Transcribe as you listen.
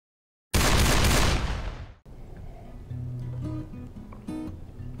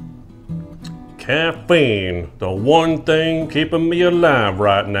Caffeine, the one thing keeping me alive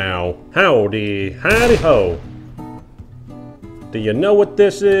right now. Howdy ho. Do you know what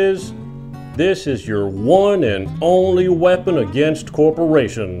this is? This is your one and only weapon against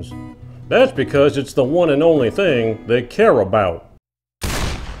corporations. That's because it's the one and only thing they care about.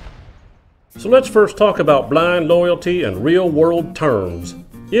 So let's first talk about blind loyalty in real-world terms.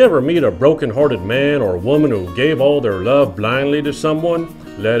 You ever meet a broken-hearted man or woman who gave all their love blindly to someone,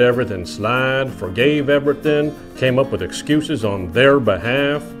 let everything slide, forgave everything, came up with excuses on their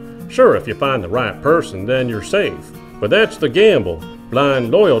behalf? Sure, if you find the right person, then you're safe. But that's the gamble.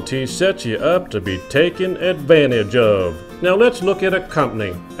 Blind loyalty sets you up to be taken advantage of. Now let's look at a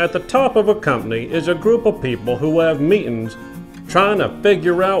company. At the top of a company is a group of people who have meetings trying to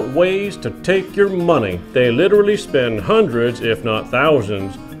figure out ways to take your money. They literally spend hundreds, if not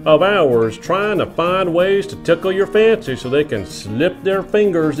thousands, of hours trying to find ways to tickle your fancy so they can slip their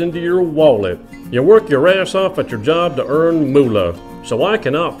fingers into your wallet. You work your ass off at your job to earn moolah. So I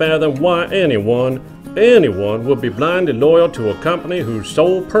cannot fathom why anyone would be blindly loyal to a company whose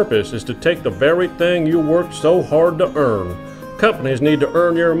sole purpose is to take the very thing you worked so hard to earn. Companies need to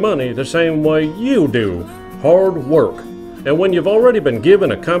earn your money the same way you do. Hard work. And when you've already been giving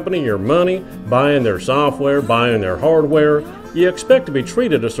a company your money, buying their software, buying their hardware, you expect to be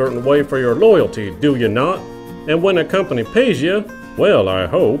treated a certain way for your loyalty, do you not? And when a company pays you, well, I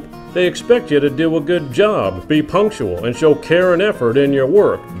hope, they expect you to do a good job, be punctual, and show care and effort in your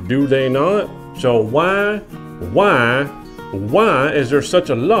work, do they not? So why is there such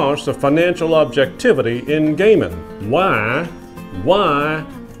a loss of financial objectivity in gaming? Why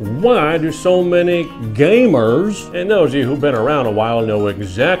do so many gamers, and those of you who've been around a while know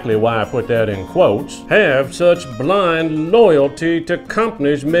exactly why I put that in quotes, have such blind loyalty to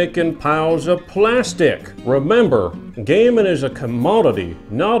companies making piles of plastic? Remember, gaming is a commodity,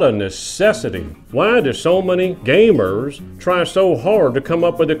 not a necessity. Why do so many gamers try so hard to come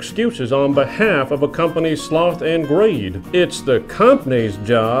up with excuses on behalf of a company's sloth and greed? It's the company's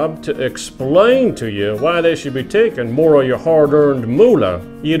job to explain to you why they should be taking more of your hard-earned moolah.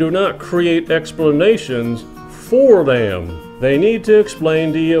 You do not create explanations for them. They need to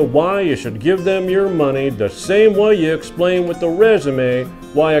explain to you why you should give them your money the same way you explain with the resume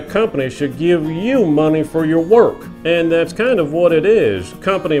why a company should give you money for your work. And that's kind of what it is.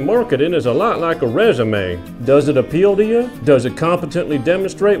 Company marketing is a lot like a resume. Does it appeal to you? Does it competently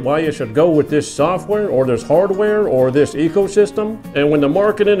demonstrate why you should go with this software or this hardware or this ecosystem? And when the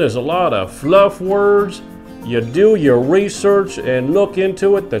marketing is a lot of fluff words, you do your research and look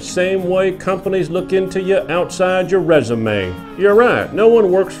into it the same way companies look into you outside your resume. You're right, no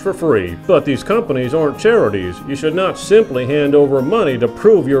one works for free, but these companies aren't charities. You should not simply hand over money to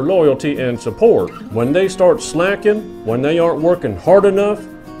prove your loyalty and support. When they start slacking, when they aren't working hard enough,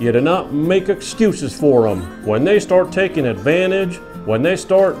 you do not make excuses for them. When they start taking advantage, when they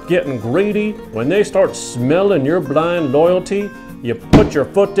start getting greedy, when they start smelling your blind loyalty, you put your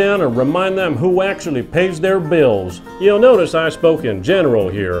foot down and remind them who actually pays their bills. You'll notice I spoke in general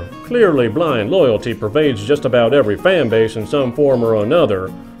here. Clearly, blind loyalty pervades just about every fan base in some form or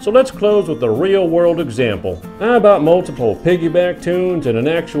another. So let's close with a real-world example. I bought multiple piggyback tunes and an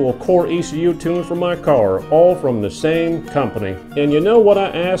actual core ECU tune for my car, all from the same company. And you know what I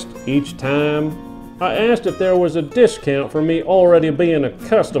asked each time? I asked if there was a discount for me already being a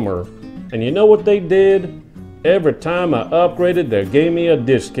customer. And you know what they did? Every time I upgraded, they gave me a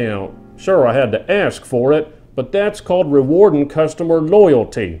discount. Sure, I had to ask for it, but that's called rewarding customer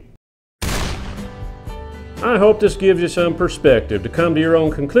loyalty. I hope this gives you some perspective to come to your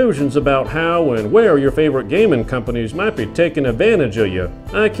own conclusions about how and where your favorite gaming companies might be taking advantage of you.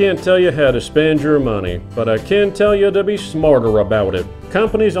 I can't tell you how to spend your money, but I can tell you to be smarter about it.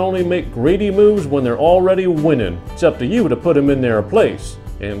 Companies only make greedy moves when they're already winning. It's up to you to put them in their place.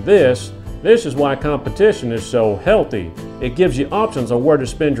 And this is why competition is so healthy. It gives you options on where to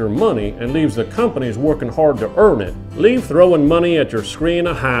spend your money and leaves the companies working hard to earn it. Leave throwing money at your screen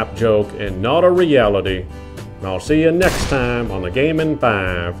a hype joke and not a reality. I'll see you next time on the Gaming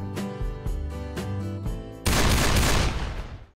 5.